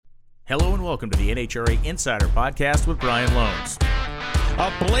Hello and welcome to the NHRA Insider Podcast with Brian Lohnes.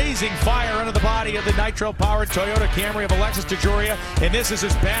 A blazing fire under the body of the nitro-powered Toyota Camry of Alexis DeJoria, and this is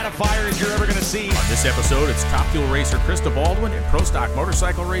as bad a fire as you're ever going to see. On this episode, it's Top Fuel racer Krista Baldwin and Pro Stock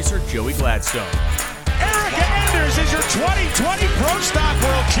motorcycle racer Joey Gladstone. Erica Enders is your 2020 Pro Stock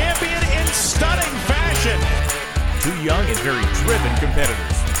World Champion in stunning fashion. Two young and very driven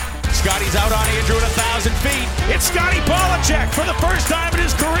competitors. Scotty's out on Andrew at 1,000 feet. It's Scotty Polacek for the first time in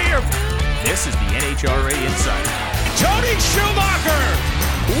his career. This is the NHRA Insider. Tony Schumacher!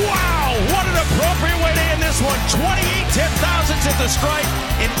 Wow, what an appropriate way to end this one. 28 10,000s at the stripe.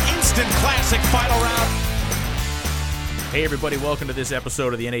 An instant classic final round. Hey everybody, welcome to this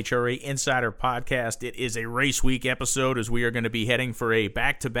episode of the NHRA Insider Podcast. It is a race week episode as we are going to be heading for a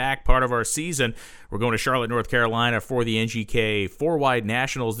back-to-back part of our season. We're going to Charlotte, North Carolina for the NGK Four-Wide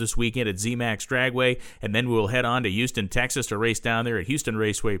Nationals this weekend at ZMAX Dragway, and then we'll head on to Houston, Texas to race down there at Houston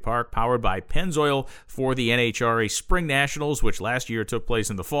Raceway Park, powered by Pennzoil for the NHRA Spring Nationals, which last year took place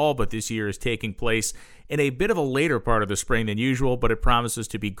in the fall, but this year is taking place in a bit of a later part of the spring than usual, but it promises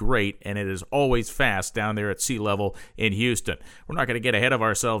to be great, and it is always fast down there at sea level in Houston. We're not going to get ahead of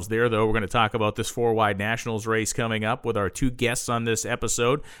ourselves there, though. We're going to talk about this Four-Wide Nationals race coming up with our two guests on this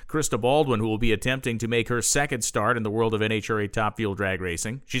episode. Krista Baldwin, who will be attempting to make her second start in the world of NHRA Top Fuel drag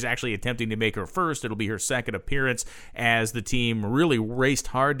racing. She's actually attempting to make her first. It'll be her second appearance as the team really raced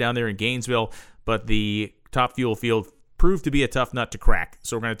hard down there in Gainesville, but the Top Fuel field proved to be a tough nut to crack.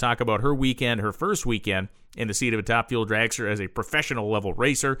 So we're going to talk about her weekend, her first weekend in the seat of a Top Fuel dragster as a professional level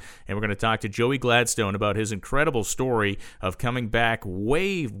racer, and we're going to talk to Joey Gladstone about his incredible story of coming back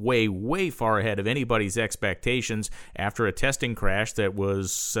way far ahead of anybody's expectations after a testing crash that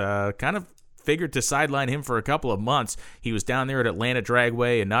was kind of figured to sideline him for a couple of months. He was down there at Atlanta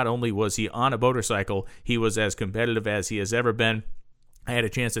Dragway, and not only was he on a motorcycle, he was as competitive as he has ever been. I had a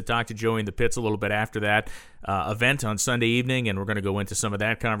chance to talk to Joey in the pits a little bit after that event on Sunday evening, and we're going to go into some of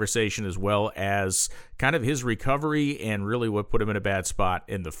that conversation as well as kind of his recovery and really what put him in a bad spot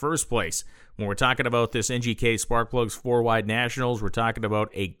in the first place. When we're talking about this NGK Sparkplugs Four-Wide Nationals, we're talking about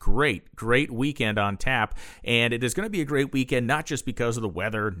a great weekend on tap, and it is going to be a great weekend not just because of the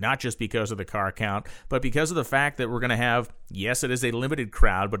weather, not just because of the car count, but because of the fact that we're going to have, yes, it is a limited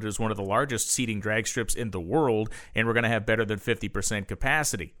crowd, but it is one of the largest seating drag strips in the world, and we're going to have better than 50%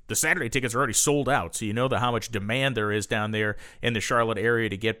 capacity. The Saturday tickets are already sold out, so you know how much demand there is down there in the Charlotte area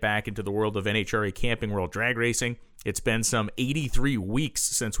to get back into the world of NHRA Camping World Drag Racing. It's been some 83 weeks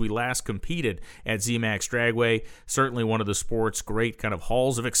since we last competed at ZMAX Dragway. Certainly one of the sport's great kind of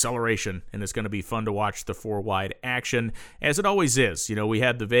halls of acceleration, and it's going to be fun to watch the four-wide action, as it always is. You know, we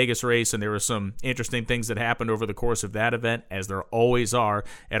had the Vegas race, and there were some interesting things that happened over the course of that event, as there always are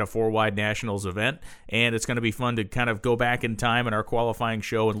at a Four-Wide Nationals event, and it's going to be fun to kind of go back in time in our qualifying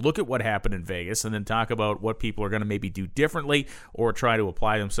show and look at what happened in Vegas, and then talk about what people are going to maybe do differently or try to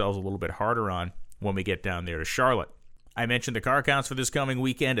apply themselves a little bit harder on when we get down there to Charlotte. I mentioned the car counts for this coming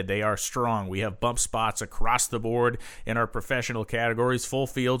weekend, and they are strong. We have bump spots across the board in our professional categories. Full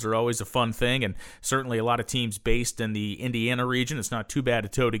fields are always a fun thing, and certainly a lot of teams based in the Indiana region. It's not too bad a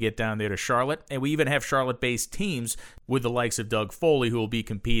tow to get down there to Charlotte, and we even have Charlotte-based teams with the likes of Doug Foley, who will be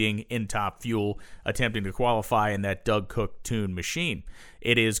competing in Top Fuel, attempting to qualify in that Doug Cook tuned machine.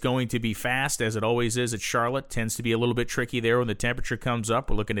 It is going to be fast, as it always is at Charlotte. Tends to be a little bit tricky there when the temperature comes up.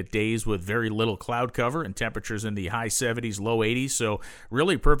 We're looking at days with very little cloud cover and temperatures in the high 70s, low 80s. So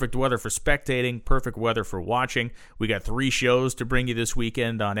really perfect weather for spectating, perfect weather for watching. We got 3 shows to bring you this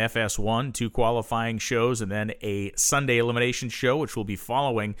weekend on FS1, 2 qualifying shows, and then a Sunday elimination show, which will be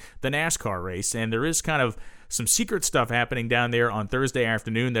following the NASCAR race. And there is kind of some secret stuff happening down there on Thursday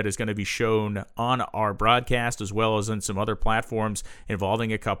afternoon that is going to be shown on our broadcast, as well as in some other platforms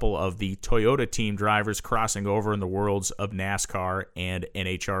involving a couple of the Toyota team drivers crossing over in the worlds of NASCAR and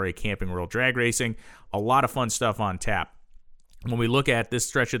NHRA Camping World Drag Racing. A lot of fun stuff on tap. When we look at this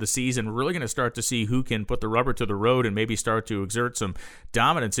stretch of the season, we're really going to start to see who can put the rubber to the road and maybe start to exert some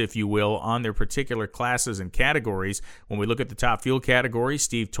dominance, if you will, on their particular classes and categories. When we look at the Top Fuel category,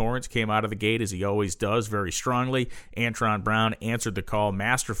 Steve Torrance came out of the gate, as he always does, very strongly. Antron Brown answered the call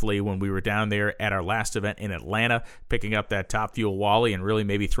masterfully when we were down there at our last event in Atlanta, picking up that Top Fuel Wally and really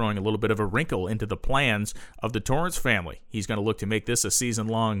maybe throwing a little bit of a wrinkle into the plans of the Torrance family. He's going to look to make this a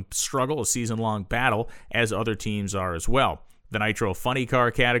season-long struggle, a season-long battle, as other teams are as well. The Nitro Funny Car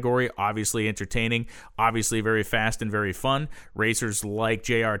category, obviously entertaining, obviously very fast and very fun. Racers like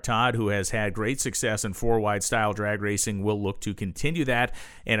J.R. Todd, who has had great success in four-wide style drag racing, will look to continue that.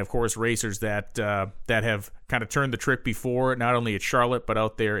 And, of course, racers that have kind of turned the trick before, not only at Charlotte, but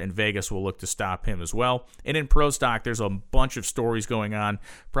out there in Vegas, will look to stop him as well. And in Pro Stock, there's a bunch of stories going on,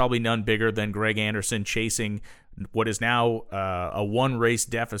 probably none bigger than Greg Anderson chasing what is now a one-race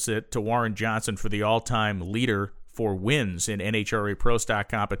deficit to Warren Johnson for the all-time leader for wins in NHRA Pro Stock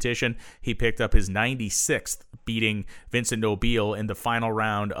competition. He picked up his 96th, beating Vincent Nobile in the final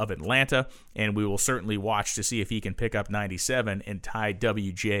round of Atlanta, and we will certainly watch to see if he can pick up 97 and tie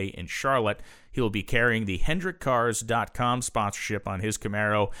WJ in Charlotte. He'll be carrying the HendrickCars.com sponsorship on his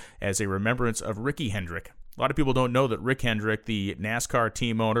Camaro as a remembrance of Ricky Hendrick. A lot of people don't know that Rick Hendrick, the NASCAR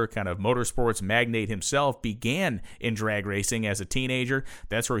team owner, kind of motorsports magnate himself, began in drag racing as a teenager.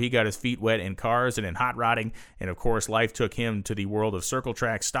 That's where he got his feet wet in cars and in hot rodding. And, of course, life took him to the world of circle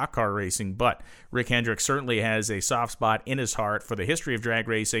track stock car racing. But Rick Hendrick certainly has a soft spot in his heart for the history of drag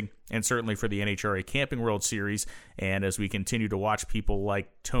racing and certainly for the NHRA Camping World Series. And as we continue to watch people like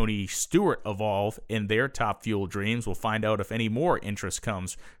Tony Stewart evolve in their Top Fuel dreams, we'll find out if any more interest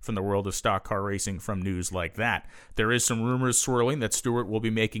comes from the world of stock car racing from news like that. There is some rumors swirling that Stewart will be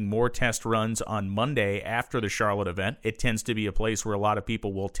making more test runs on Monday after the Charlotte event. It tends to be a place where a lot of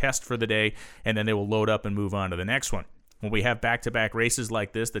people will test for the day, and then they will load up and move on to the next one. When we have back-to-back races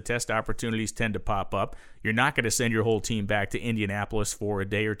like this, the test opportunities tend to pop up. You're not going to send your whole team back to Indianapolis for a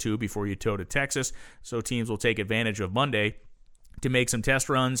day or two before you tow to Texas, so teams will take advantage of Monday to make some test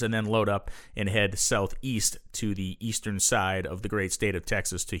runs and then load up and head southeast to the eastern side of the great state of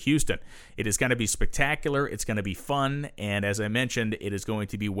Texas to Houston. It is going to be spectacular. It's going to be fun. And as I mentioned, it is going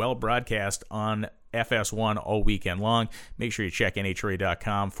to be well broadcast on FS1 all weekend long. Make sure you check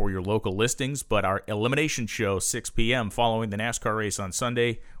NHRA.com for your local listings. But our elimination show, 6 p.m. following the NASCAR race on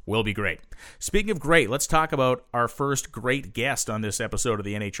Sunday, will be great. Speaking of great, let's talk about our first great guest on this episode of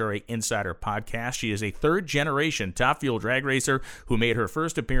the NHRA Insider Podcast. She is a third-generation Top Fuel drag racer who made her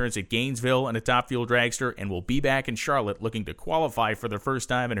first appearance at Gainesville in a Top Fuel dragster and will be back in Charlotte looking to qualify for the first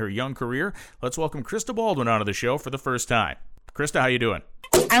time in her young career. Let's welcome Krista Baldwin onto the show for the first time. Krista, how you doing?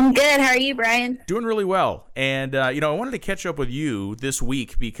 I'm good. How are you, Brian? Doing really well. And, I wanted to catch up with you this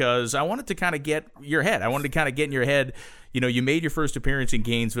week because I wanted to kind of get your head. I wanted to kind of get in your head. You made your first appearance in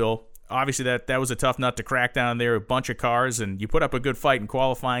Gainesville. Obviously, that was a tough nut to crack down there, a bunch of cars, and you put up a good fight in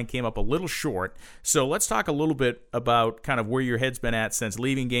qualifying, came up a little short. So let's talk a little bit about kind of where your head's been at since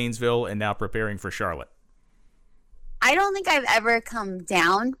leaving Gainesville and now preparing for Charlotte. I don't think I've ever come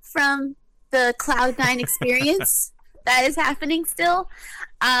down from the Cloud9 experience that is happening still.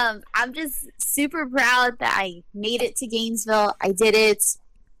 I'm just super proud that I made it to Gainesville. I did it.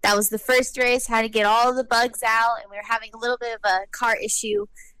 That was the first race, had to get all the bugs out, and we were having a little bit of a car issue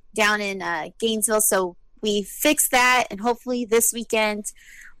down in Gainesville, so we fixed that, and hopefully this weekend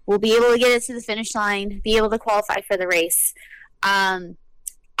we'll be able to get it to the finish line, be able to qualify for the race. I'm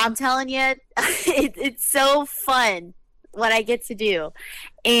telling you, it's so fun what I get to do,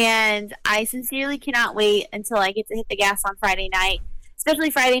 and I sincerely cannot wait until I get to hit the gas on Friday night,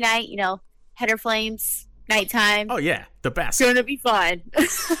 especially Friday night, header flames, nighttime. Oh, yeah, the best. It's going to be fun.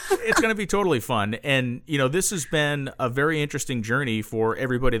 It's going to be totally fun. And, this has been a very interesting journey for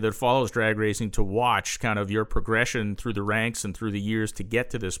everybody that follows drag racing to watch kind of your progression through the ranks and through the years to get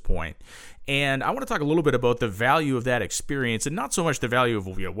to this point. And I want to talk a little bit about the value of that experience and not so much the value of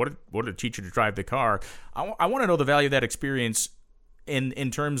what did it teach you to drive the car. I want to know the value of that experience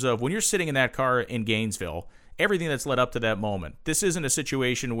in terms of when you're sitting in that car in Gainesville, everything that's led up to that moment. This isn't a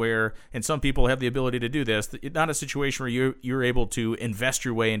situation where, and some people have the ability to do this, it's not a situation where you're able to invest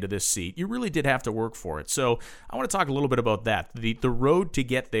your way into this seat. You really did have to work for it. So I want to talk a little bit about that, the road to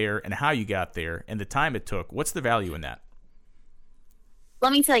get there and how you got there and the time it took. What's the value in that?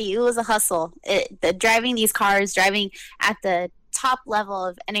 Let me tell you, it was a hustle. Driving these cars, driving at the top level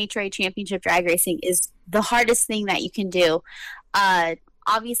of NHRA Championship drag racing is the hardest thing that you can do.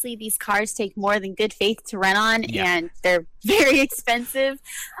 Obviously, these cars take more than good faith to run on, and they're very expensive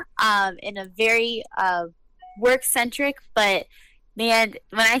and a very work-centric. But, man,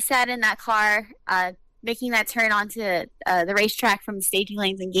 when I sat in that car, making that turn onto the racetrack from the staging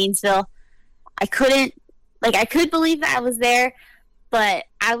lanes in Gainesville, I could believe that I was there, but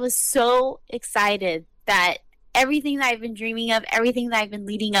I was so excited that everything that I've been dreaming of, everything that I've been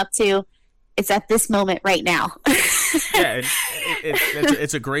leading up to, it's at this moment right now. Yeah,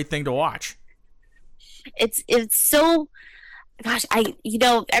 it's a great thing to watch. It's so, gosh,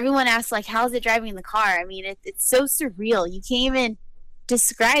 everyone asks, like, how's it driving the car? I mean, it's so surreal. You can't even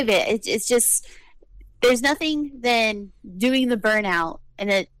describe it. It's just, there's nothing than doing the burnout,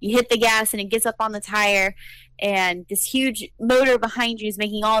 and you hit the gas and it gets up on the tire, and this huge motor behind you is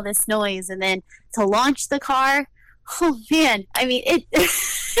making all this noise, and then to launch the car, oh man, I mean,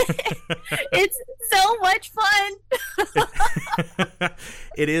 it's so much fun.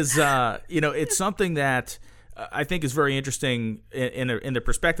 It is, it's something that I think is very interesting in the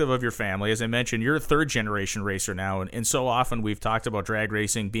perspective of your family. As I mentioned, you're a third-generation racer now, and so often we've talked about drag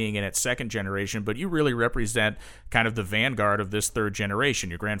racing being in its second generation, but you really represent kind of the vanguard of this third generation,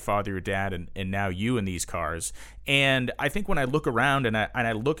 your grandfather, your dad, and now you in these cars. And I think when I look around and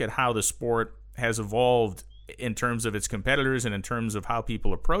I look at how the sport has evolved in terms of its competitors and in terms of how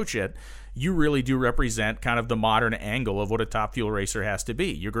people approach it, you really do represent kind of the modern angle of what a top fuel racer has to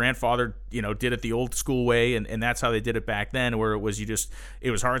be. Your grandfather, did it the old school way, and that's how they did it back then, where it was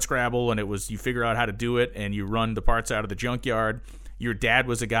it was hard scrabble, and it was you figure out how to do it and you run the parts out of the junkyard. Your dad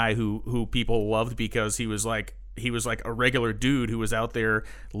was a guy who people loved because he was like a regular dude who was out there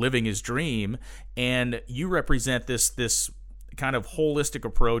living his dream, and you represent this kind of holistic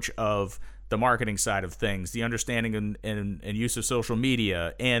approach of the marketing side of things, the understanding and use of social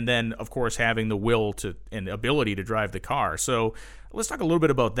media, and then, of course, having the will to and ability to drive the car. So let's talk a little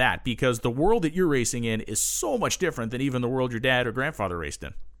bit about that, because the world that you're racing in is so much different than even the world your dad or grandfather raced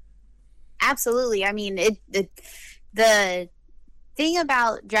in. Absolutely. I mean, the thing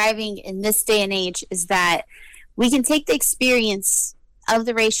about driving in this day and age is that we can take the experience of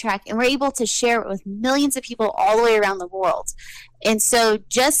the racetrack and we're able to share it with millions of people all the way around the world. And so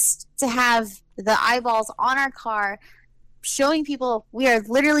just to have the eyeballs on our car showing people we are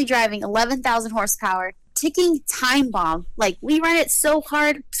literally driving 11,000 horsepower, ticking time bomb. Like, we run it so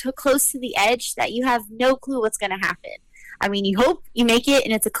hard, so close to the edge that you have no clue what's going to happen. I mean, you hope you make it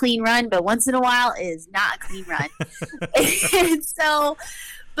and it's a clean run, but once in a while it is not a clean run. And so,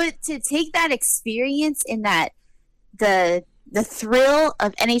 but to take that experience in that, the thrill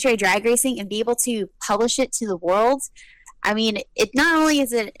of NHRA drag racing and be able to publish it to the world, I mean, it not only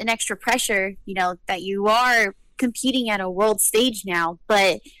is it an extra pressure, that you are competing at a world stage now,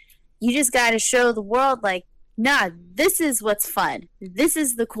 but you just got to show the world, like, nah, this is what's fun. This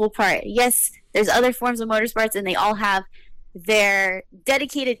is the cool part. Yes, there's other forms of motorsports and they all have their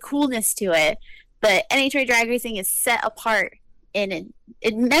dedicated coolness to it, but NHRA drag racing is set apart, and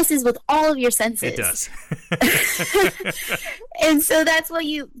it messes with all of your senses. It does. And so that's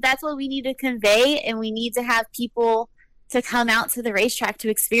what we need to convey, and we need to have people to come out to the racetrack to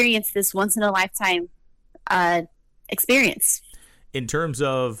experience this once in a lifetime experience. In terms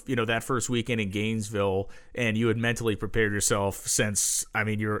of, that first weekend in Gainesville, and you had mentally prepared yourself since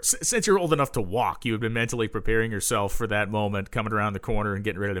you're old enough to walk, you had been mentally preparing yourself for that moment, coming around the corner and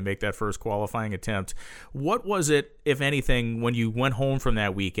getting ready to make that first qualifying attempt. What was it, if anything, when you went home from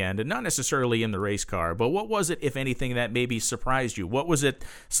that weekend, and not necessarily in the race car, but what was it, if anything, that maybe surprised you? What was it,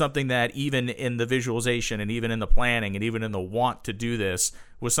 something that even in the visualization and even in the planning and even in the want to do this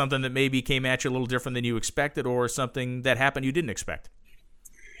was something that maybe came at you a little different than you expected, or something that happened you didn't expect?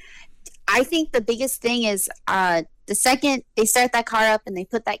 I think the biggest thing is the second they start that car up and they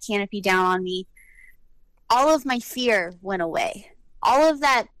put that canopy down on me, all of my fear went away. All of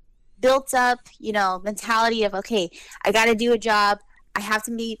that built up, mentality of, okay, I got to do a job. I have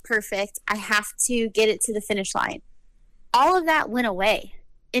to be perfect. I have to get it to the finish line. All of that went away,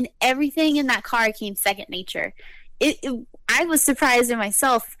 and everything in that car came second nature. I was surprised in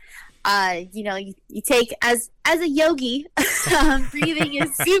myself. You take, as a yogi, breathing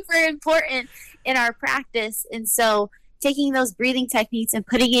is super important in our practice. And so taking those breathing techniques and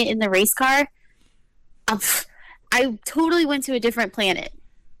putting it in the race car, I totally went to a different planet.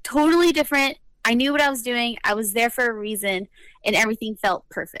 Totally different. I knew what I was doing. I was there for a reason, and everything felt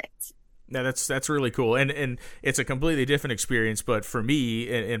perfect. No, that's really cool, and it's a completely different experience. But for me,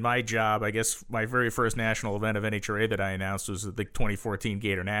 in my job, I guess my very first national event of NHRA that I announced was the 2014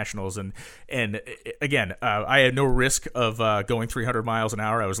 Gatornationals, and again, I had no risk of going 300 miles an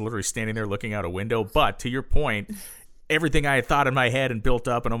hour. I was literally standing there looking out a window. But to your point, everything I had thought in my head and built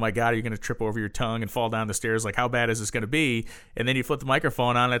up, and oh my God, you're going to trip over your tongue and fall down the stairs. Like, how bad is this going to be? And then you flip the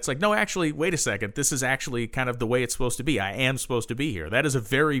microphone on, and it's like, no, actually, wait a second. This is actually kind of the way it's supposed to be. I am supposed to be here. That is a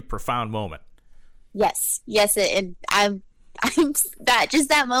very profound moment. Yes, and I'm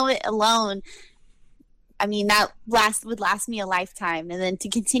that moment alone. I mean, that would last me a lifetime, and then to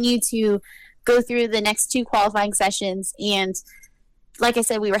continue to go through the next two qualifying sessions, and like I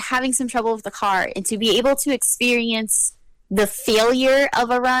said, we were having some trouble with the car, and to be able to experience the failure of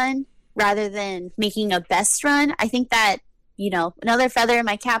a run rather than making a best run, I think that, another feather in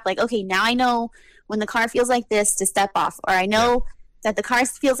my cap, like, okay, now I know when the car feels like this to step off, or I know that the car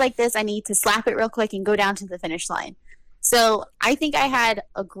feels like this, I need to slap it real quick and go down to the finish line. So I think I had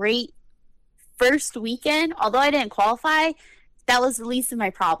a great first weekend. Although I didn't qualify, that was the least of my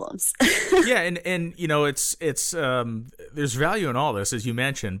problems. Yeah, and you know, it's there's value in all this, as you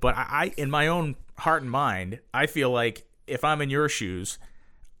mentioned, but I in my own heart and mind, I feel like if I'm in your shoes,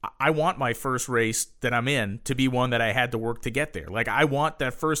 I want my first race that I'm in to be one that I had to work to get there. Like, I want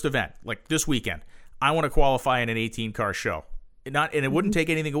that first event, like this weekend. I want to qualify in an 18-car show. And it wouldn't take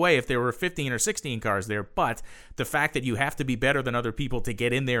anything away if there were 15 or 16 cars there, but the fact that you have to be better than other people to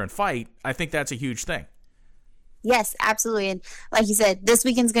get in there and fight, I think that's a huge thing. Yes, absolutely. And like you said, this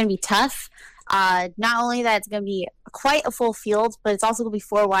weekend's going to be tough. Not only that, it's going to be quite a full field, but it's also going to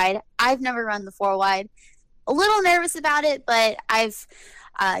be 4-wide. I've never run the 4-wide. A little nervous about it, but I've,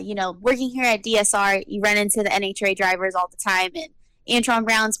 working here at DSR, you run into the NHRA drivers all the time, and Antron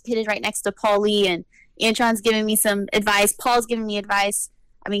Brown's pitted right next to Paul Lee, and Antron's giving me some advice. Paul's giving me advice.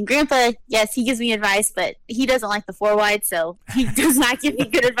 I mean, Grandpa, yes, he gives me advice, but he doesn't like the 4-wide, so he does not give me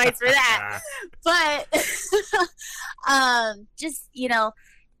good advice for that. But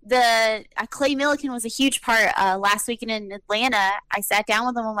Clay Milliken was a huge part last weekend in Atlanta. I sat down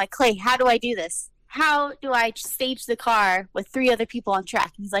with him. I'm like, Clay, how do I do this? How do I stage the car with 3 other people on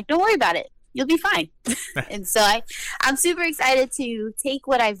track? And he's like, don't worry about it. You'll be fine. And so I'm super excited to take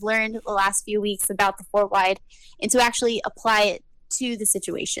what I've learned the last few weeks about the 4-wide and to actually apply it to the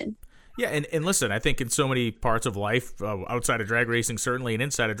situation. Yeah, and listen, I think in so many parts of life, outside of drag racing, certainly, and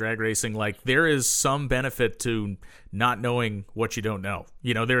inside of drag racing, like, there is some benefit to not knowing what you don't know.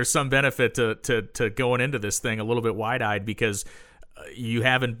 You know, there is some benefit to going into this thing a little bit wide-eyed because you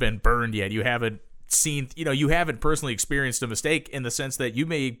haven't been burned yet. You haven't seen, you haven't personally experienced a mistake, in the sense that you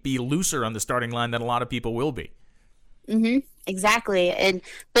may be looser on the starting line than a lot of people will be. Mm-hmm. Exactly.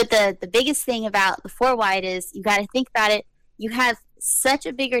 But the biggest thing about the 4-wide is you got to think about it. You have such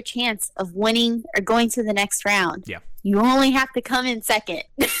a bigger chance of winning or going to the next round. Yeah. You only have to come in second.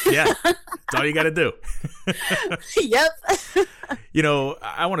 Yeah. That's all you got to do. Yep.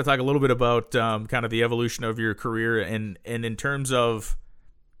 I want to talk a little bit about kind of the evolution of your career and in terms of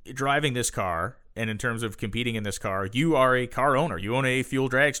driving this car. And in terms of competing in this car, you are a car owner. You own a fuel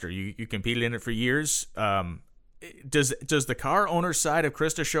dragster. You competed in it for years. Does the car owner side of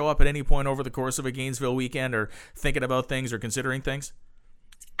Krista show up at any point over the course of a Gainesville weekend, or thinking about things or considering things?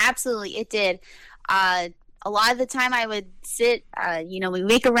 Absolutely, it did. A lot of the time I would sit, we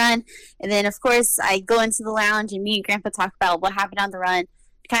make a run, and then, of course, I go into the lounge, and me and Grandpa talk about what happened on the run,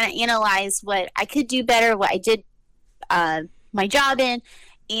 kind of analyze what I could do better, what I did my job in,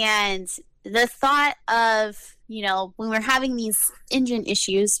 and the thought of, when we're having these engine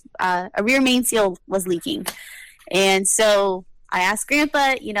issues, a rear main seal was leaking. And so I asked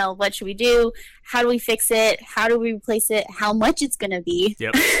Grandpa, what should we do? How do we fix it? How do we replace it? How much it's going to be?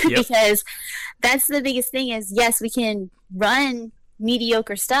 Yep. Because that's the biggest thing is, yes, we can run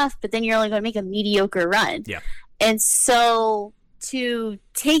mediocre stuff, but then you're only going to make a mediocre run. Yeah. And so to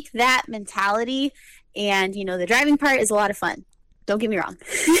take that mentality, and, the driving part is a lot of fun. Don't get me wrong.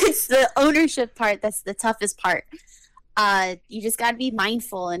 It's the ownership part that's the toughest part. You just got to be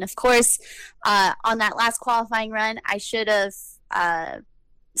mindful. And, of course, on that last qualifying run, I should have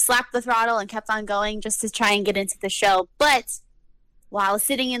slapped the throttle and kept on going just to try and get into the show. But while I was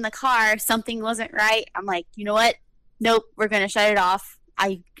sitting in the car, something wasn't right. I'm like, you know what? Nope, we're going to shut it off.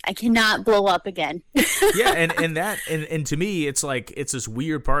 I cannot blow up again. Yeah, and to me, it's like it's this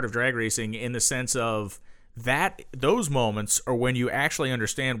weird part of drag racing in the sense of that those moments are when you actually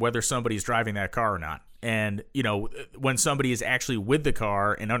understand whether somebody's driving that car or not. And, when somebody is actually with the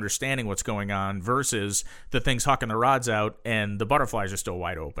car and understanding what's going on versus the things hucking the rods out and the butterflies are still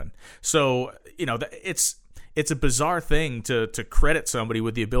wide open. So, it's a bizarre thing to credit somebody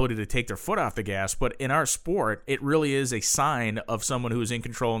with the ability to take their foot off the gas. But in our sport, it really is a sign of someone who's in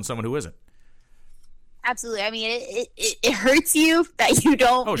control and someone who isn't. Absolutely. I mean, it hurts you that you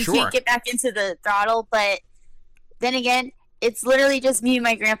can't get back into the throttle, but then again, it's literally just me and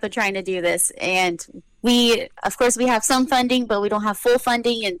my grandpa trying to do this. And we have some funding, but we don't have full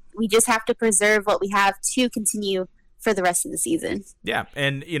funding, and we just have to preserve what we have to continue for the rest of the season. Yeah.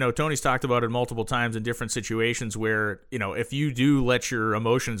 And, Tony's talked about it multiple times in different situations where, if you do let your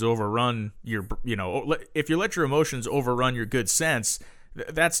emotions overrun if you let your emotions overrun your good sense,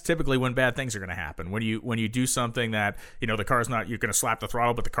 that's typically when bad things are going to happen. When you do something that, the car's not, you're going to slap the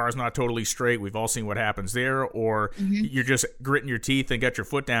throttle, but the car's not totally straight. We've all seen what happens there. Or you're just gritting your teeth and got your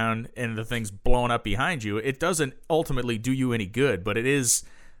foot down and the thing's blowing up behind you. It doesn't ultimately do you any good, but it is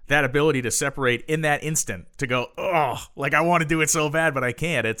that ability to separate in that instant to go, oh, like I want to do it so bad, but I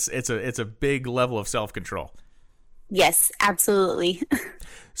can't. It's a big level of self-control. Yes, absolutely.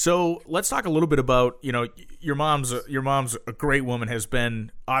 So let's talk a little bit about, your mom's a great woman, has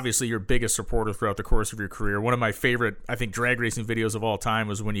been obviously your biggest supporter throughout the course of your career. One of my favorite, I think, drag racing videos of all time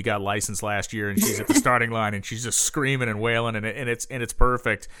was when you got licensed last year and she's at the starting line and she's just screaming and wailing and it's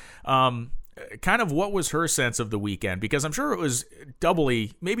perfect. Kind of what was her sense of the weekend? Because I'm sure it was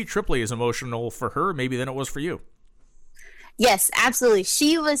doubly, maybe triply as emotional for her maybe than it was for you. Yes, absolutely.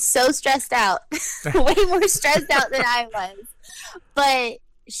 She was so stressed out, way more stressed out than I was. But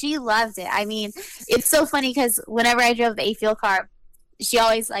she loved it. I mean, it's so funny because whenever I drove the A-Field car, she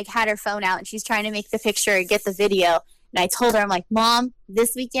always had her phone out and she's trying to make the picture and get the video. And I told her, I'm like, Mom,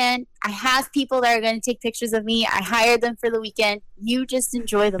 this weekend, I have people that are going to take pictures of me. I hired them for the weekend. You just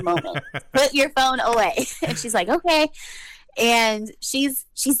enjoy the moment. Put your phone away. And she's like, okay. And she's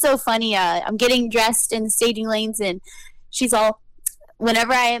so funny. I'm getting dressed in the staging lanes and she's all,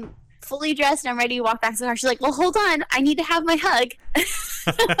 whenever I am fully dressed and I'm ready to walk back to the car, she's like, well, hold on, I need to have my hug.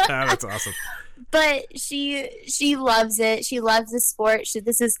 That's awesome. But she loves it. She loves the sport.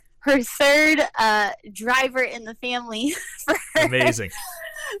 This is her third driver in the family. For her. Amazing.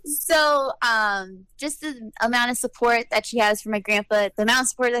 So just the amount of support that she has for my grandpa, the amount of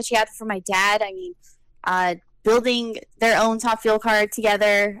support that she had for my dad. I mean, building their own top fuel car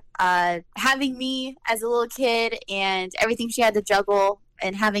together, having me as a little kid and everything she had to juggle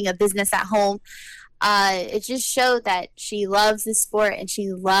and having a business at home. It just showed that she loves the sport and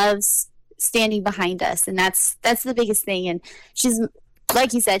she loves standing behind us. And that's the biggest thing. And she's,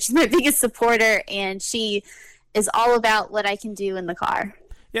 like you said, she's my biggest supporter and she is all about what I can do in the car.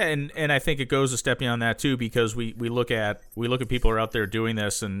 Yeah, and I think it goes a step beyond that too, because we look at people who are out there doing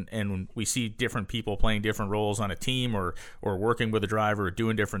this, and we see different people playing different roles on a team or working with a driver or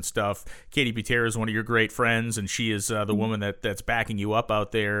doing different stuff. Katie Butera is one of your great friends, and she is the woman that's backing you up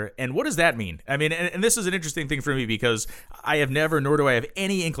out there. And what does that mean? I mean, and this is an interesting thing for me because I have never, nor do I have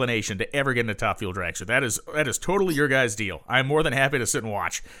any inclination to ever get into Top Fuel Drag. So that is totally your guys' deal. I'm more than happy to sit and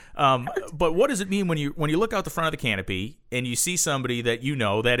watch. But what does it mean when you look out the front of the canopy and you see somebody that you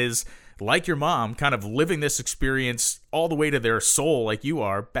know that is like your mom, kind of living this experience all the way to their soul, like you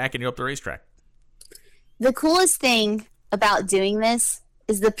are, backing you up the racetrack? The coolest thing about doing this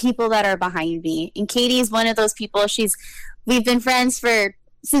is the people that are behind me. And Katie is one of those people. We've been friends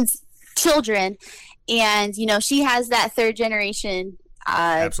since children, and she has that third generation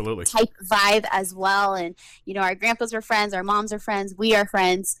absolutely type vibe as well. And our grandpas are friends, our moms are friends, we are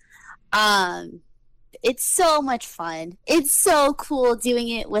friends. It's so much fun. It's so cool doing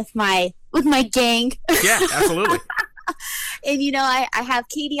it with my gang. Yeah, absolutely. And I have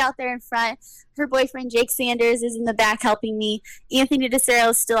Katie out there in front. Her boyfriend Jake Sanders is in the back helping me. Anthony DeCero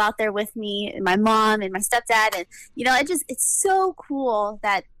is still out there with me, and my mom and my stepdad. And it's so cool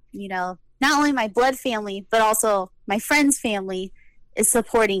that not only my blood family but also my friend's family is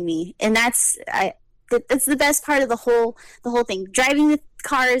supporting me, and that's the best part of the whole thing. Driving the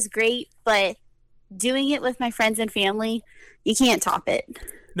car is great, but doing it with my friends and family, you can't top it.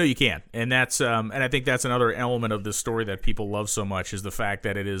 No, you can't. And that's and I think that's another element of this story that people love so much is the fact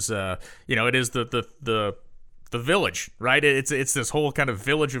that it is it is the village, right? It's this whole kind of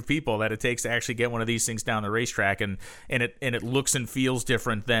village of people that it takes to actually get one of these things down the racetrack, and it looks and feels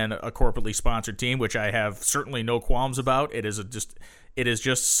different than a corporately sponsored team, which I have certainly no qualms about. It is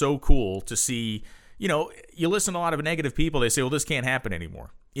just so cool to see. You listen to a lot of negative people. They say, well, this can't happen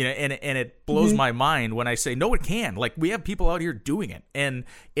anymore. And it blows my mind when I say, no, it can. Like, we have people out here doing it. And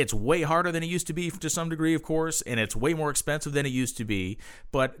it's way harder than it used to be to some degree, of course. And it's way more expensive than it used to be.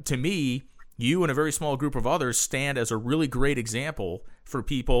 But to me, you and a very small group of others stand as a really great example for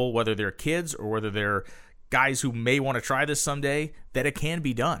people, whether they're kids or whether they're guys who may want to try this someday, that it can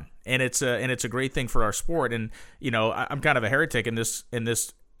be done. And it's a great thing for our sport. And, I'm kind of a heretic in this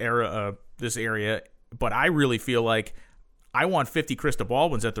area, but I really feel like I want 50 Krista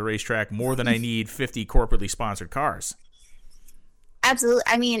Baldwins at the racetrack more than I need 50 corporately sponsored cars. Absolutely.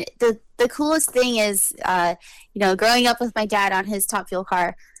 I mean, the coolest thing is, growing up with my dad on his Top Fuel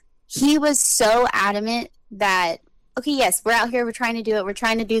car, he was so adamant that, okay, yes, we're out here, we're trying to do it, we're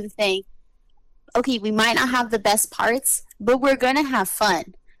trying to do the thing. Okay, we might not have the best parts, but we're going to have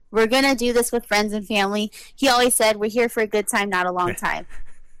fun. We're going to do this with friends and family. He always said, we're here for a good time, not a long time.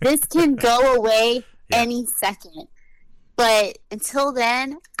 This can go away any second. But until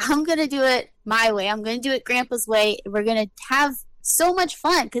then, I'm going to do it my way. I'm going to do it Grandpa's way. We're going to have so much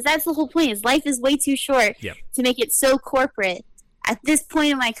fun, because that's the whole point. Is life is way too short to make it so corporate. At this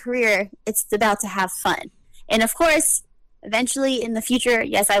point in my career, it's about to have fun. And of course, eventually in the future,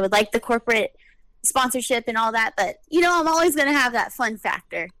 yes, I would like the corporate sponsorship and all that, but I'm always going to have that fun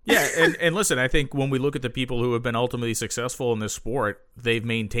factor. Yeah, and listen, I think when we look at the people who have been ultimately successful in this sport, they've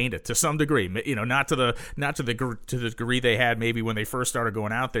maintained it to some degree. Not to the degree they had maybe when they first started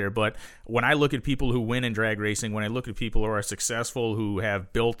going out there, but when I look at people who win in drag racing, when I look at people who are successful, who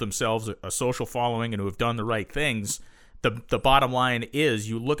have built themselves a social following and who have done the right things, the bottom line is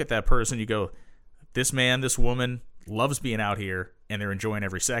you look at that person, you go, this man, this woman loves being out here, and they're enjoying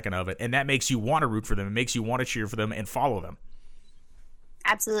every second of it, and that makes you want to root for them. It makes you want to cheer for them and follow them.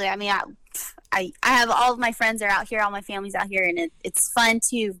 Absolutely. I mean, I have all of my friends are out here, all my family's out here, and it's fun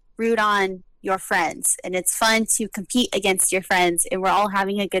to root on your friends, and it's fun to compete against your friends, and we're all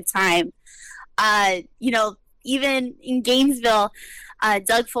having a good time. Even in Gainesville,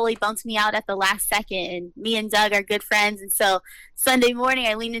 Doug Foley bumped me out at the last second, and me and Doug are good friends. And so Sunday morning,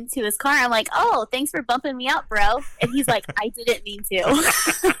 I leaned into his car. I'm like, "Oh, thanks for bumping me out, bro." And he's like, "I didn't mean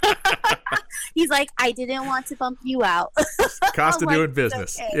to." He's like, "I didn't want to bump you out." Cost of doing like,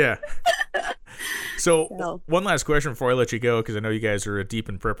 business. Okay. Yeah. So one last question before I let you go, because I know you guys are deep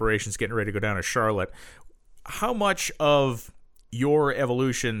in preparations, getting ready to go down to Charlotte. How much of your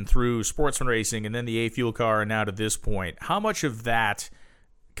evolution through sportsman racing and then the A Fuel car and now to this point, how much of that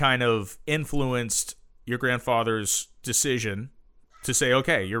kind of influenced your grandfather's decision to say,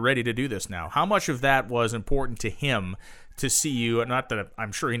 okay, you're ready to do this now? How much of that was important to him to see you, not that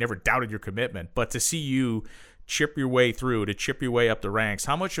I'm sure he never doubted your commitment, but to see you chip your way through, to chip your way up the ranks?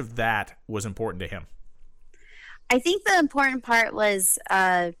 How much of that was important to him? I think the important part was,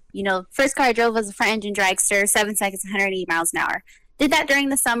 first car I drove was a front engine dragster, 7 seconds, 180 miles an hour. Did that during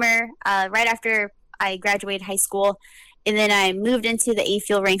the summer, right after I graduated high school. And then I moved into the A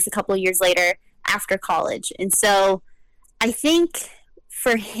Fuel ranks a couple of years later after college. And so I think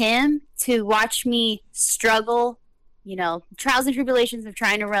for him to watch me struggle, trials and tribulations of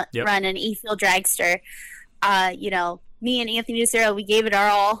trying to run an A Fuel dragster, me and Anthony Lucero, we gave it our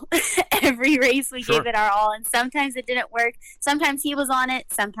all. Every race we gave it our all, and sometimes it didn't work. Sometimes he was on it,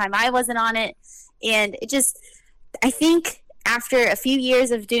 sometimes I wasn't on it, and I think after a few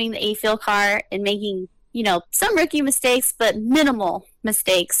years of doing the A Fuel car and making some rookie mistakes, but minimal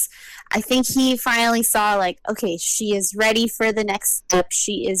mistakes, I think he finally saw like, okay, she is ready for the next step.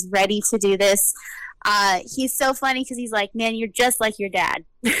 She is ready to do this. He's so funny because he's like, man, you're just like your dad.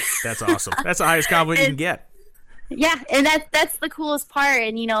 That's awesome. That's the highest compliment you can get. Yeah, and that's the coolest part.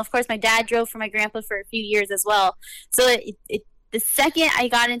 And, of course, my dad drove for my grandpa for a few years as well. So the second I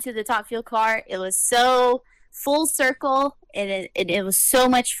got into the Top Fuel car, it was so full circle, and it was so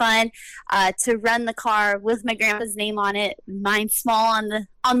much fun to run the car with my grandpa's name on it, mine small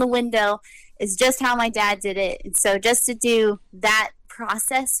on the window, is just how my dad did it. And so just to do that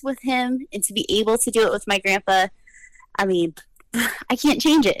process with him and to be able to do it with my grandpa, I mean, I can't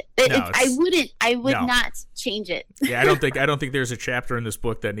change it. I would not change it. Yeah, I don't think there's a chapter in this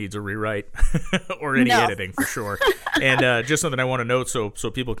book that needs a rewrite or any editing for sure. And just something I want to note so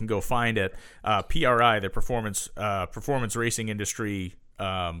people can go find it. PRI, the performance racing industry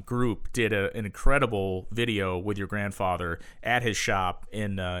group, did an incredible video with your grandfather at his shop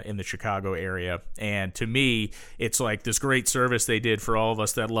in the Chicago area, and to me, it's like this great service they did for all of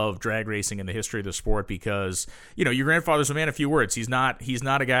us that love drag racing and the history of the sport, because your grandfather's a man of few words. He's not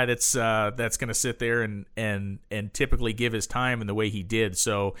a guy that's going to sit there and typically give his time in the way he did.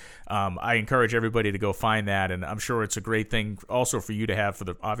 So I encourage everybody to go find that, and I'm sure it's a great thing also for you to have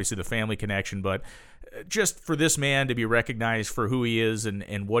for obviously the family connection, but just for this man to be recognized for who he is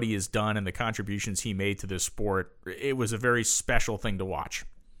and what he has done and the contributions he made to this sport, it was a very special thing to watch.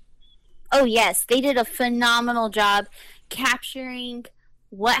 Oh, yes. They did a phenomenal job capturing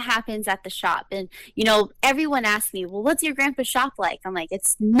what happens at the shop. And, everyone asks me, well, what's your grandpa's shop like? I'm like,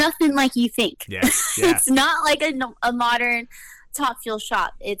 it's nothing like you think. Yeah. It's not like a modern Top Fuel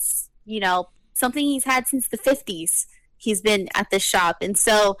shop. It's, something he's had since the 50s. He's been at this shop. And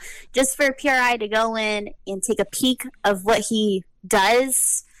so just for PRI to go in and take a peek of what he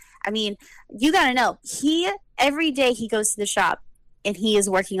does, I mean, you got to know, every day he goes to the shop and he is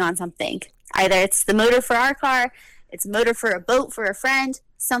working on something. Either it's the motor for our car, it's a motor for a boat for a friend,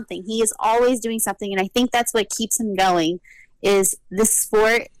 something. He is always doing something. And I think that's what keeps him going, is this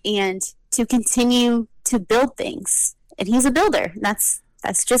sport and to continue to build things. And he's a builder. That's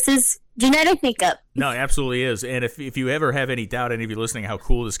just his genetic makeup. No, it absolutely is. And if you ever have any doubt, any of you listening, how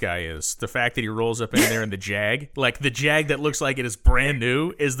cool this guy is, the fact that he rolls up in there in the Jag, like the Jag that looks like it is brand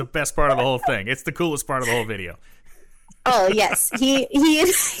new, is the best part of the whole thing. It's the coolest part of the whole video. Oh, yes. He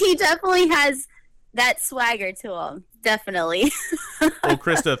definitely has that swagger to him. Definitely. Well,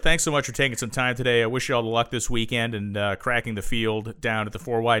 Krista, thanks so much for taking some time today. I wish you all the luck this weekend and cracking the field down at the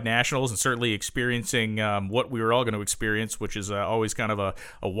Four-Wide Nationals and certainly experiencing what we were all going to experience, which is always kind of a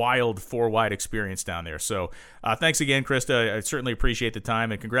wild four-wide experience down there. So thanks again, Krista. I certainly appreciate the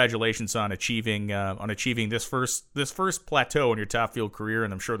time, and congratulations on achieving this first plateau in your top field career,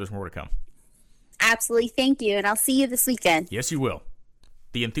 and I'm sure there's more to come. Absolutely. Thank you, and I'll see you this weekend. Yes, you will.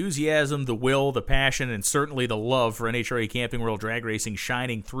 The enthusiasm, the will, the passion, and certainly the love for NHRA Camping World Drag Racing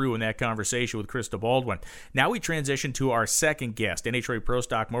shining through in that conversation with Krista Baldwin. Now we transition to our second guest, NHRA Pro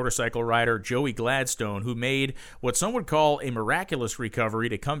Stock motorcycle rider Joey Gladstone, who made what some would call a miraculous recovery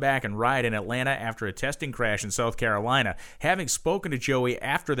to come back and ride in Atlanta after a testing crash in South Carolina. Having spoken to Joey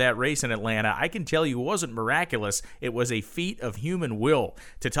after that race in Atlanta, I can tell you it wasn't miraculous. It was a feat of human will.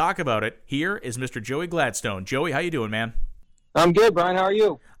 To talk about it, here is Mr. Joey Gladstone. Joey, how you doing, man? I'm good, Brian. How are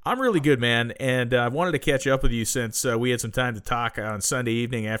you? I'm really good, man, and I wanted to catch up with you since we had some time to talk on Sunday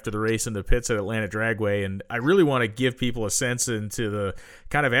evening after the race in the pits at Atlanta Dragway, and I really want to give people a sense into the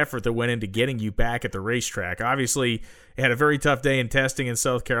kind of effort that went into getting you back at the racetrack. Obviously, you had a very tough day in testing in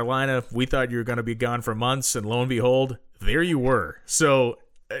South Carolina. We thought you were going to be gone for months, and lo and behold, there you were. So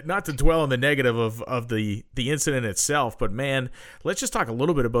not to dwell on the negative of the incident itself, but, man, let's just talk a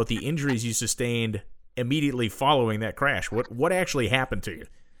little bit about the injuries you sustained immediately following that crash. What actually happened to you?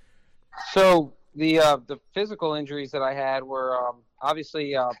 So the physical injuries that I had were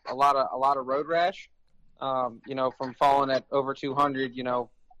obviously a lot of road rash. From falling at over 200.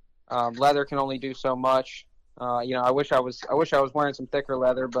 Leather can only do so much. I wish I was wearing some thicker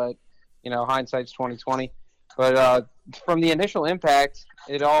leather, but hindsight's 20/20. But from the initial impact,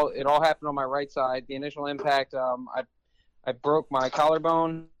 it all happened on my right side. The initial impact, I broke my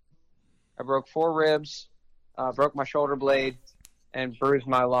collarbone. I broke 4 ribs, broke my shoulder blade, and bruised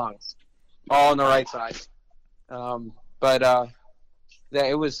my lungs, all on the right side. It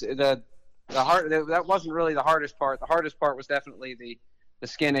was the hard. That wasn't really the hardest part. The hardest part was definitely the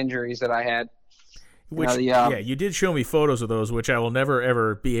skin injuries that I had. You did show me photos of those, which I will never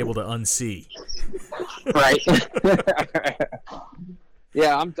ever be able to unsee. Right.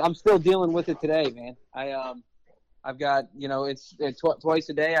 Yeah, I'm still dealing with it today, man. I've got it's twice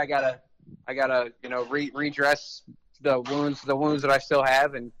a day. I gotta redress the wounds that I still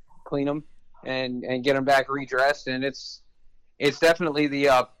have and clean them and get them back redressed. And it's definitely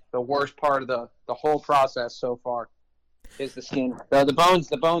the worst part of the whole process so far is the skin.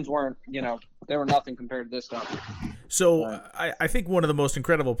 The bones weren't, they were nothing compared to this stuff. So I think one of the most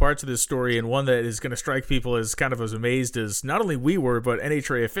incredible parts of this story, and one that is going to strike people as kind of as amazed as not only we were, but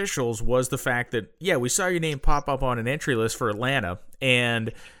NHRA officials, was the fact that, we saw your name pop up on an entry list for Atlanta,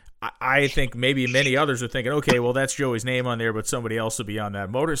 and I think maybe many others are thinking, okay, well, that's Joey's name on there, but somebody else will be on that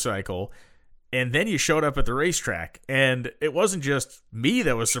motorcycle. And then you showed up at the racetrack, and it wasn't just me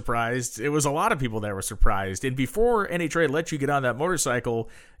that was surprised. It was a lot of people that were surprised. And before NHRA let you get on that motorcycle,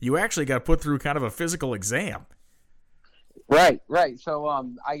 you actually got put through kind of a physical exam. Right. So I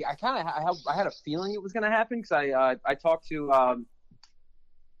had a feeling it was going to happen because I talked to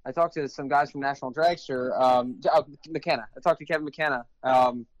some guys from National Dragster, McKenna. I talked to Kevin McKenna.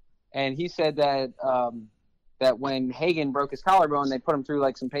 And he said that when Hagen broke his collarbone, they put him through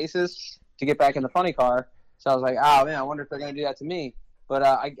like some paces to get back in the funny car. So I was like, oh man, I wonder if they're going to do that to me. But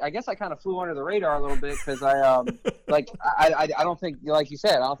I guess I kind of flew under the radar a little bit because I don't think, like you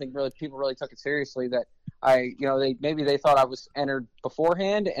said, I don't think really people really took it seriously that they thought I was entered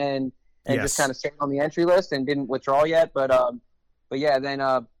beforehand and just kind of stayed on the entry list and didn't withdraw yet. But yeah, then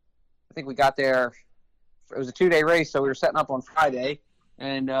I think we got there. It was a 2-day race, so we were setting up on Friday.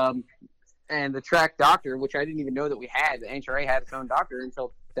 And the track doctor, which I didn't even know that we had, the NHRA had its own doctor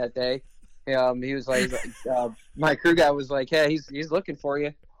until that day. He was like, my crew guy was like, hey, he's looking for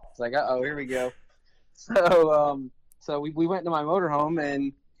you. It's like, uh-oh, here we go. So we went to my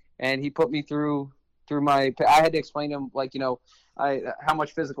motorhome and he put me through I had to explain to him how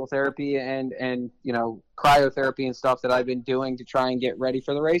much physical therapy and cryotherapy and stuff that I've been doing to try and get ready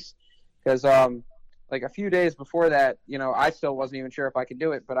for the race. Because a few days before that, I still wasn't even sure if I could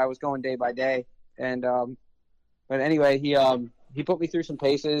do it, but I was going day by day. And but anyway, he put me through some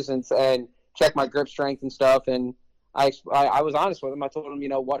paces and checked my grip strength and stuff. And I was honest with him. I told him,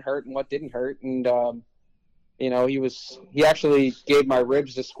 what hurt and what didn't hurt. And he actually gave my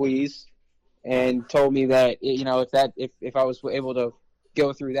ribs a squeeze and told me that if I was able to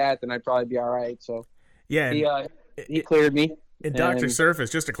go through that, then I'd probably be all right. So yeah, he cleared me. And Dr. Surface,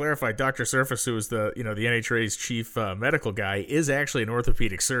 just to clarify, Dr. Surface, who is the NHRA's chief medical guy, is actually an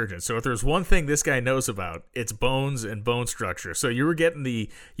orthopedic surgeon. So if there's one thing this guy knows about, it's bones and bone structure. So you definitely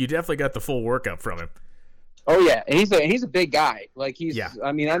got the full workup from him. Oh yeah, and he's a big guy. Like Yeah.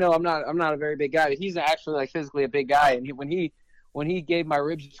 I mean, I know I'm not a very big guy, but he's actually like physically a big guy. And when he gave my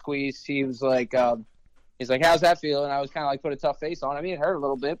ribs a squeeze, he was like, he's like, "How's that feel?" And I was kind of like put a tough face on. I mean, it hurt a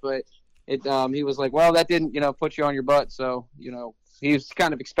little bit, but he was like, "Well, that didn't put you on your butt." So he was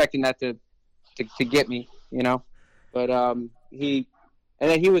kind of expecting that to get me, But and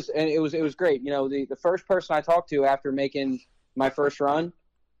then it was great. The first person I talked to after making my first run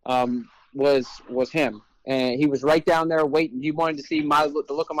was him. And he was right down there waiting. He wanted to see the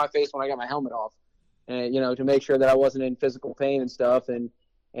look on my face when I got my helmet off, and to make sure that I wasn't in physical pain and stuff. And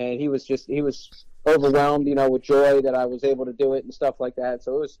he was overwhelmed, with joy that I was able to do it and stuff like that.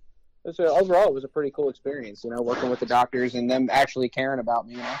 So overall it was a pretty cool experience, working with the doctors and them actually caring about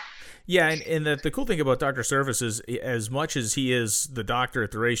me. Yeah, and the cool thing about Dr. Service is, as much as he is the doctor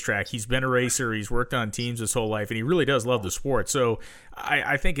at the racetrack, he's been a racer, he's worked on teams his whole life, and he really does love the sport. So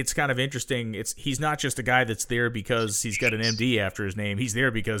I think it's kind of interesting. He's not just a guy that's there because he's got an MD after his name. He's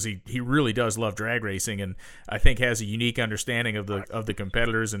there because he really does love drag racing, and I think has a unique understanding of the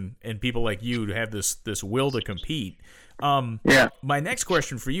competitors and people like you to have this will to compete. My next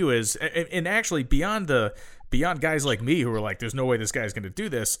question for you is, and actually beyond guys like me who are like, there's no way this guy's going to do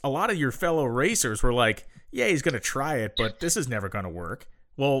this, a lot of your fellow racers were like, yeah, he's going to try it, but this is never going to work.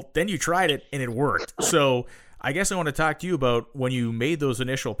 Well, then you tried it and it worked. So I guess I want to talk to you about when you made those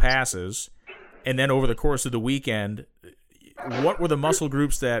initial passes, and then over the course of the weekend, what were the muscle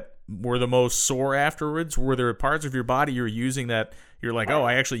groups that were the most sore afterwards? Were there parts of your body you were using that you're like, oh,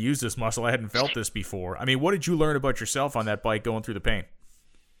 I actually used this muscle, I hadn't felt this before? I mean, what did you learn about yourself on that bike going through the pain?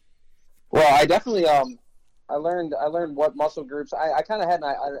 Well, I definitely I learned what muscle groups. I kind of had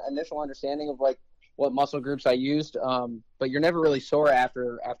an initial understanding of like what muscle groups I used, but you're never really sore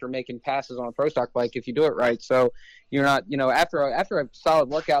after making passes on a pro stock bike if you do it right. So you're not, after a solid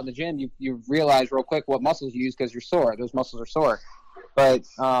workout in the gym, you realize real quick what muscles you use because you're sore. Those muscles are sore. But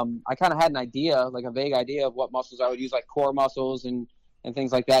I kind of had an idea, like a vague idea of what muscles I would use, like core muscles and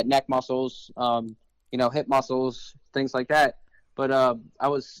things like that, neck muscles, hip muscles, things like that. But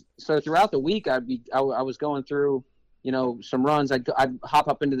throughout the week, I was going through, some runs. I'd hop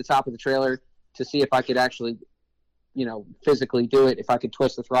up into the top of the trailer to see if I could actually, physically do it. If I could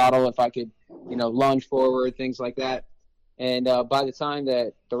twist the throttle, if I could, lunge forward, things like that. And by the time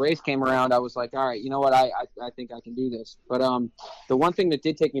that the race came around, I was like, all right, you know what? I think I can do this. But the one thing that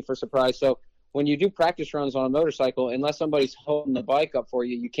did take me for surprise, so when you do practice runs on a motorcycle, unless somebody's holding the bike up for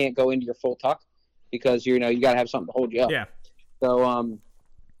you, you can't go into your full tuck because, you got to have something to hold you up. Yeah. So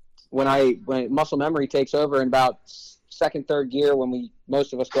when muscle memory takes over in about second, third gear, when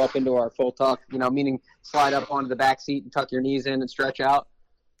most of us go up into our full tuck, meaning slide up onto the back seat and tuck your knees in and stretch out.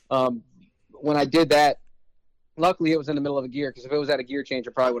 When I did that, luckily it was in the middle of a gear, because if it was at a gear change,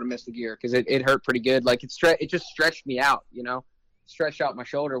 I probably would have missed the gear because it hurt pretty good. Like it just stretched me out, stretched out my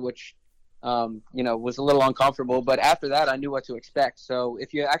shoulder, which was a little uncomfortable. But after that, I knew what to expect. So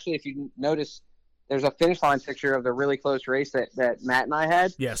if you notice, there's a finish line picture of the really close race that Matt and I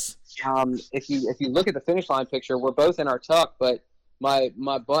had. Yes. If you look at the finish line picture, we're both in our tuck, but my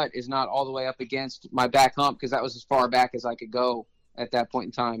butt is not all the way up against my back hump because that was as far back as I could go at that point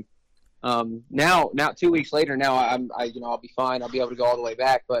in time. Now 2 weeks later, now I'll be fine. I'll be able to go all the way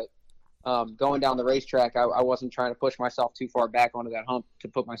back. But going down the racetrack, I wasn't trying to push myself too far back onto that hump to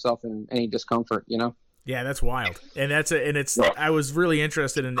put myself in any discomfort. Yeah, that's wild. And I was really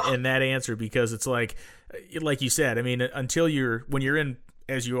interested in that answer because it's like you said, I mean, when you're in,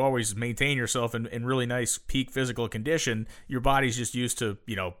 as you always maintain yourself in really nice peak physical condition, your body's just used to,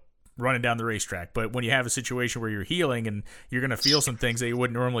 running down the racetrack. But when you have a situation where you're healing and you're going to feel some things that you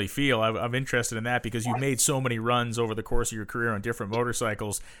wouldn't normally feel, I'm interested in that because you've made so many runs over the course of your career on different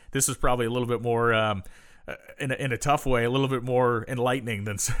motorcycles. This is probably a little bit more, in a tough way, a little bit more enlightening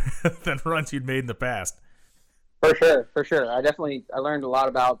than runs you'd made in the past. For sure. I learned a lot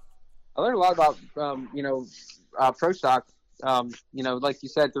about pro stock. Like you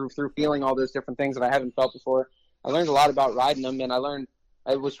said, through feeling all those different things that I haven't felt before. I learned a lot about riding them, and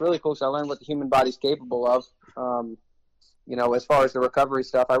it was really cool. So I learned what the human body's capable of. As far as the recovery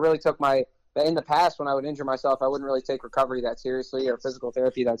stuff, I really took in the past when I would injure myself, I wouldn't really take recovery that seriously or physical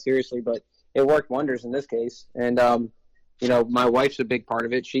therapy that seriously, but it worked wonders in this case. And, my wife's a big part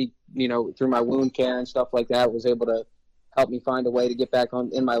of it. She, through my wound care and stuff like that, was able to help me find a way to get back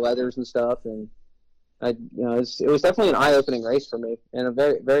in my leathers and stuff. And it was definitely an eye-opening race for me and a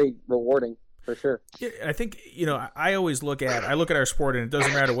very, very rewarding. for sure. Yeah, I think, I always look at our sport, and it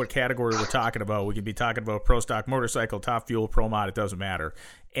doesn't matter what category we're talking about. We could be talking about pro stock motorcycle, top fuel, pro mod, it doesn't matter.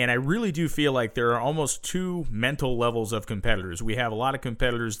 And I really do feel like there are almost two mental levels of competitors. We have a lot of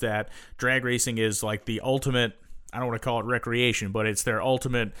competitors that drag racing is like the ultimate, I don't want to call it recreation, but it's their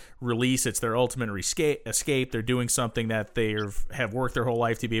ultimate release. It's their ultimate escape. They're doing something that they have worked their whole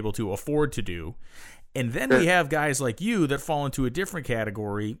life to be able to afford to do. And then we have guys like you that fall into a different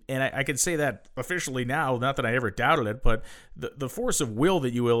category, and I can say that officially now, not that I ever doubted it, but the force of will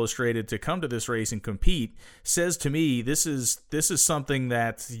that you illustrated to come to this race and compete says to me this is something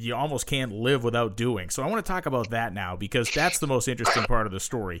that you almost can't live without doing. So I want to talk about that now, because that's the most interesting part of the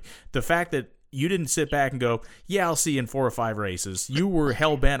story. The fact that you didn't sit back and go, yeah, I'll see you in 4 or 5 races. You were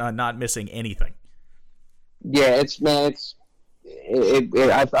hell-bent on not missing anything. Yeah, I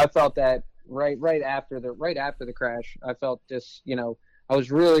felt that right after the crash. I felt just, I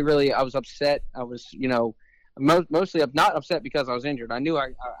was really I was upset. I was, mostly not upset because I was injured. I knew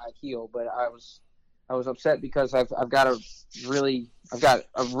I'd heal, but I was upset because I've got a really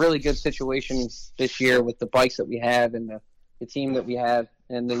good situation this year with the bikes that we have and the team that we have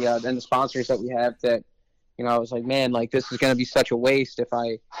and the sponsors that we have, that I was like, man, like, this is going to be such a waste if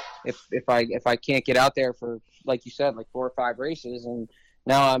I can't get out there for, like you said, like 4 or 5 races. And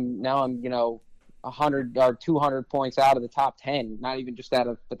now I'm 100 or 200 points out of the top 10, not even just out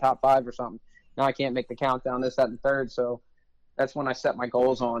of the top 5 or something. Now I can't make the countdown, this, that, and third. So that's when I set my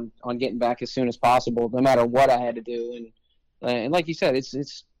goals on getting back as soon as possible, no matter what I had to do. And like you said,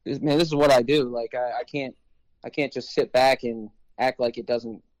 it's man, this is what I do. Like, I can't just sit back and act like it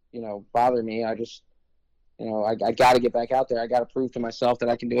doesn't, bother me. I just, I got to get back out there. I got to prove to myself that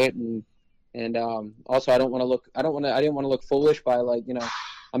I can do it. And also I didn't want to look foolish by, like,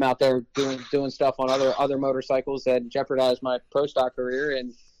 I'm out there doing stuff on other motorcycles that jeopardize my pro stock career.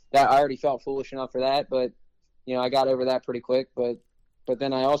 And that I already felt foolish enough for that, but I got over that pretty quick. But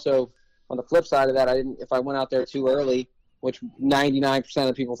then I also, on the flip side of that, if I went out there too early, which 99%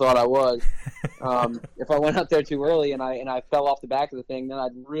 of people thought I was, if I went out there too early and I fell off the back of the thing, then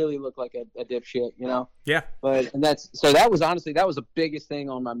I'd really look like a dipshit, Yeah. That was honestly, that was the biggest thing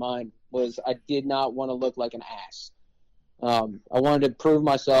on my mind, was I did not want to look like an ass. I wanted to prove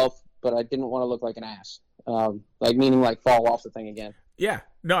myself, but I didn't want to look like an ass. Meaning like fall off the thing again. Yeah.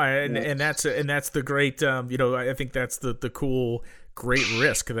 No, and that's the great, I think that's the cool, great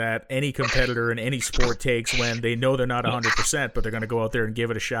risk that any competitor in any sport takes when they know they're not 100%, but they're going to go out there and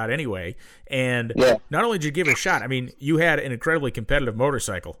give it a shot anyway. And not only did you give it a shot, I mean, you had an incredibly competitive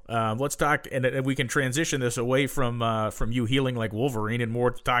motorcycle. Let's talk, and we can transition this away from you healing like Wolverine and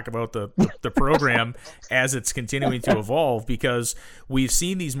more to talk about the program as it's continuing to evolve, because we've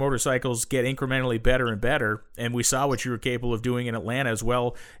seen these motorcycles get incrementally better and better, and we saw what you were capable of doing in Atlanta as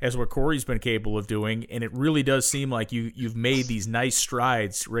well as what Corey's been capable of doing, and it really does seem like you've made these nice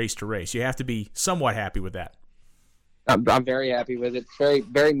strides race to race. You have to be somewhat happy with that. I'm very happy with it. It's very,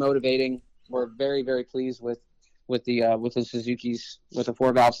 very motivating. We're very, very pleased with the Suzukis, with the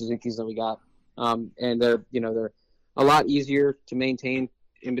 4-valve Suzukis that we got. And they're a lot easier to maintain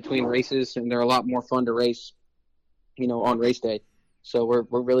in between races, and they're a lot more fun to race, on race day. So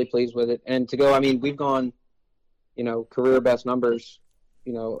we're really pleased with it. And to go, I mean, we've gone, career best numbers,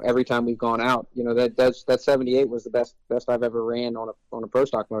 every time we've gone out. That 78 was the best I've ever ran on a pro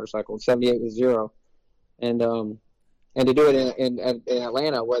stock motorcycle. 78 was 0. And to do it in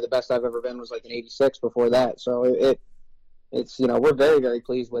Atlanta, where the best I've ever been was like an 86 before that. So it's we're very, very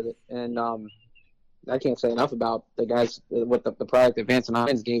pleased with it. And I can't say enough about the guys, what the product that Vance and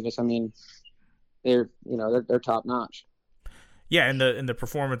Hines gave us. I mean, they're top notch. Yeah, and the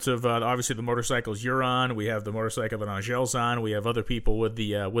performance of obviously the motorcycles you're on, we have the motorcycle that Angel's on, we have other people with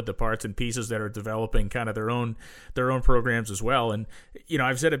the parts and pieces that are developing kind of their own programs as well. And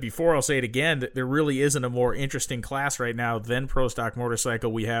I've said it before, I'll say it again, that there really isn't a more interesting class right now than pro stock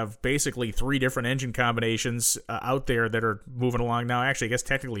motorcycle. We have basically 3 different engine combinations out there that are moving along now. Actually, I guess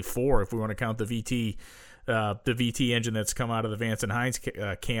technically 4 if we want to count the VT. The VT engine that's come out of the Vance and Hines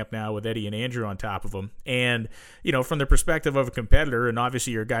camp now with Eddie and Andrew on top of them. And, from the perspective of a competitor, and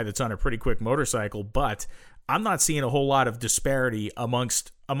obviously you're a guy that's on a pretty quick motorcycle, but I'm not seeing a whole lot of disparity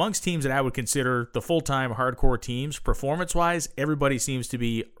amongst teams that I would consider the full-time hardcore teams. Performance-wise, everybody seems to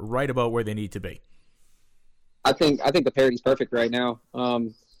be right about where they need to be. I think the parity's perfect right now.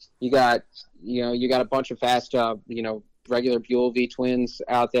 You got a bunch of fast, regular Buell V-twins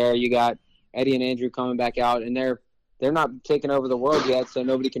out there. You got Eddie and Andrew coming back out, and they're not taking over the world yet, so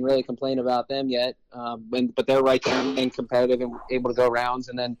nobody can really complain about them yet. But they're right there and competitive and able to go rounds.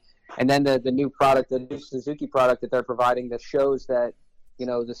 And then the new product, the new Suzuki product that they're providing, that shows that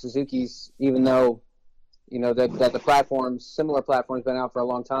the Suzuki's, even though, that the platforms, similar platforms, been out for a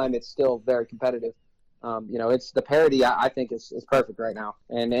long time, it's still very competitive. It's the parity. I think is perfect right now,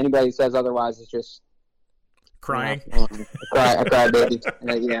 and anybody who says otherwise is just crying. I cry, baby.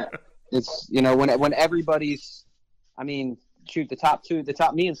 Yeah, it's when everybody's. I mean, shoot, the top.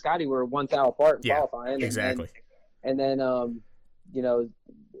 Me and Scotty were 1 thou apart in qualifying. Exactly. And then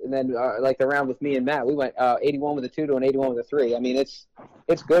like the round with me and Matt, we went 81 with a 2 to an 81 with a 3. I mean, it's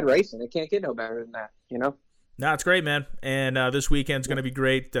good racing. It can't get no better than that. No, it's great, man. And this weekend's going to be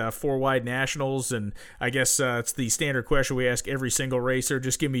great. Four-Wide Nationals, and I guess it's the standard question we ask every single racer.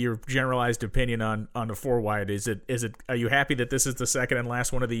 Just give me your generalized opinion on the four-wide. Are you happy that this is the second and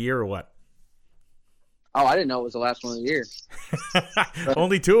last one of the year, or what? Oh, I didn't know it was the last one of the year.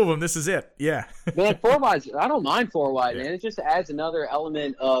 Only 2 of them. This is it. Yeah. Man, four-wide. I don't mind four-wide, man. It just adds another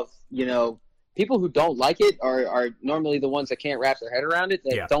element of, people who don't like it are normally the ones that can't wrap their head around it.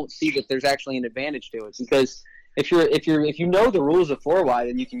 They don't see that there's actually an advantage to it. Because if you know the rules of four-wide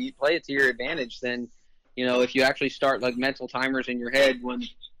and you can play it to your advantage, then if you actually start like mental timers in your head when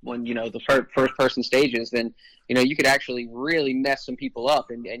the first person stages, then you could actually really mess some people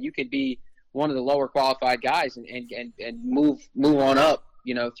up, and you could be one of the lower qualified guys and move on up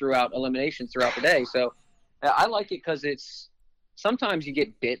throughout eliminations throughout the day. So I like it because it's. Sometimes you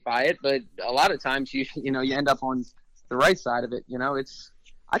get bit by it, but a lot of times you end up on the right side of it.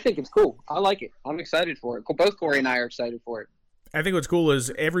 I think it's cool. I like it. I'm excited for it. Both Corey and I are excited for it. I think what's cool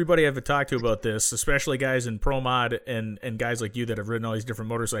is everybody I've talked to about this, especially guys in pro mod and guys like you that have ridden all these different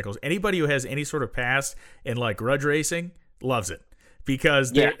motorcycles. Anybody who has any sort of past in like grudge racing loves it.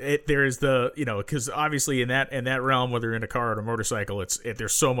 Because there's because obviously in that realm, whether in a car or a motorcycle,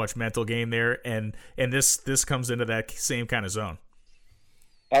 there's so much mental game there, and this comes into that same kind of zone.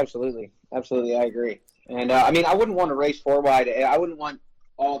 Absolutely, I agree. And I wouldn't want to race four-wide. I wouldn't want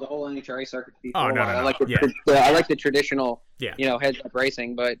the whole NHRA circuit to be four-wide. No. I like the traditional, heads-up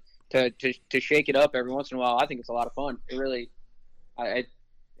racing, but to shake it up every once in a while, I think it's a lot of fun. It really,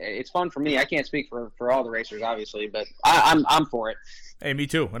 it's fun for me. I can't speak for all the racers, obviously, but I'm for it. Hey, me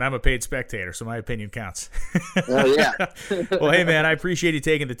too. And I'm a paid spectator, so my opinion counts. Oh, yeah. Well, hey, man, I appreciate you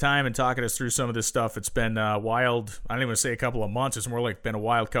taking the time and talking us through some of this stuff. It's been wild. I don't even want to say a couple of months. It's more like been a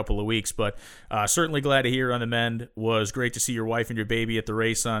wild couple of weeks, but certainly glad to hear on the mend. Was great to see your wife and your baby at the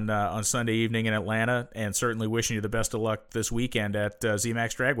race on Sunday evening in Atlanta, and certainly wishing you the best of luck this weekend at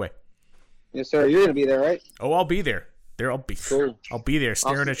ZMAX Dragway. Yes, sir. You're going to be there, right? Oh, I'll be there. I'll be there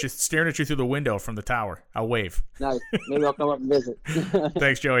staring at you through the window from the tower. I'll wave. Nice. Maybe I'll come up and visit.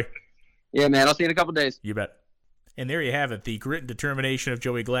 Thanks, Joey. Yeah, man. I'll see you in a couple days. You bet. And there you have it. The grit and determination of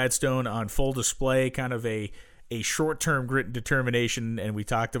Joey Gladstone on full display, kind of a short-term grit and determination, and we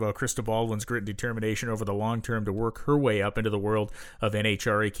talked about Krista Baldwin's grit and determination over the long term to work her way up into the world of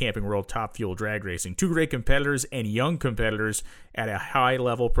NHRA Camping World Top Fuel Drag Racing. 2 great competitors and young competitors at a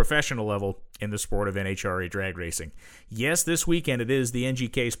high-level, professional level in the sport of NHRA drag racing. Yes, this weekend it is the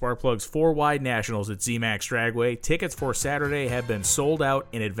NGK Sparkplugs Four-Wide Nationals at ZMAX Dragway. Tickets for Saturday have been sold out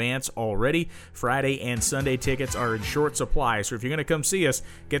in advance already. Friday and Sunday tickets are in short supply, so if you're going to come see us,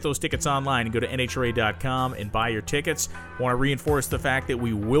 get those tickets online and go to NHRA.com and buy your tickets. Want to reinforce the fact that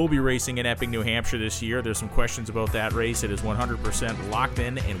we will be racing in Epping, New Hampshire this year. There's some questions about that race. It is 100% locked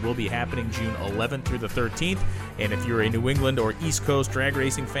in and will be happening June 11th through the 13th. And if you're a New England or East Coast drag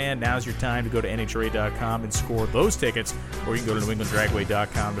racing fan, now's your time to go to NHRA.com and score those tickets, or you can go to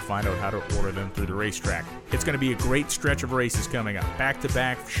NewEnglandDragway.com to find out how to order them through the racetrack. It's going to be a great stretch of races coming up.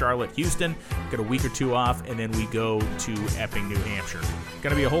 Back-to-back Charlotte, Houston, got a week or 2 off, and then we go to Epping, New Hampshire.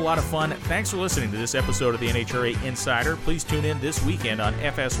 Going to be a whole lot of fun. Thanks for listening to this episode of the NHRA Insider. Please tune in this weekend on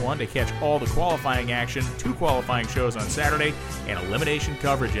FS1 to catch all the qualifying action, 2 qualifying shows on Saturday, and elimination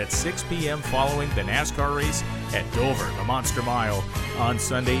coverage at 6 p.m. following the NASCAR race at Dover, the Monster Mile, on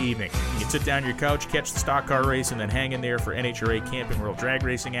Sunday evening. You can sit down on your couch, catch the stock car race, and then hang in there for NHRA Camping World Drag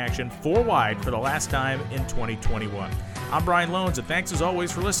Racing action 4-wide for the last time in 2021. I'm Brian Lohnes, and thanks as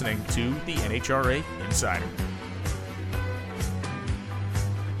always for listening to the NHRA Insider.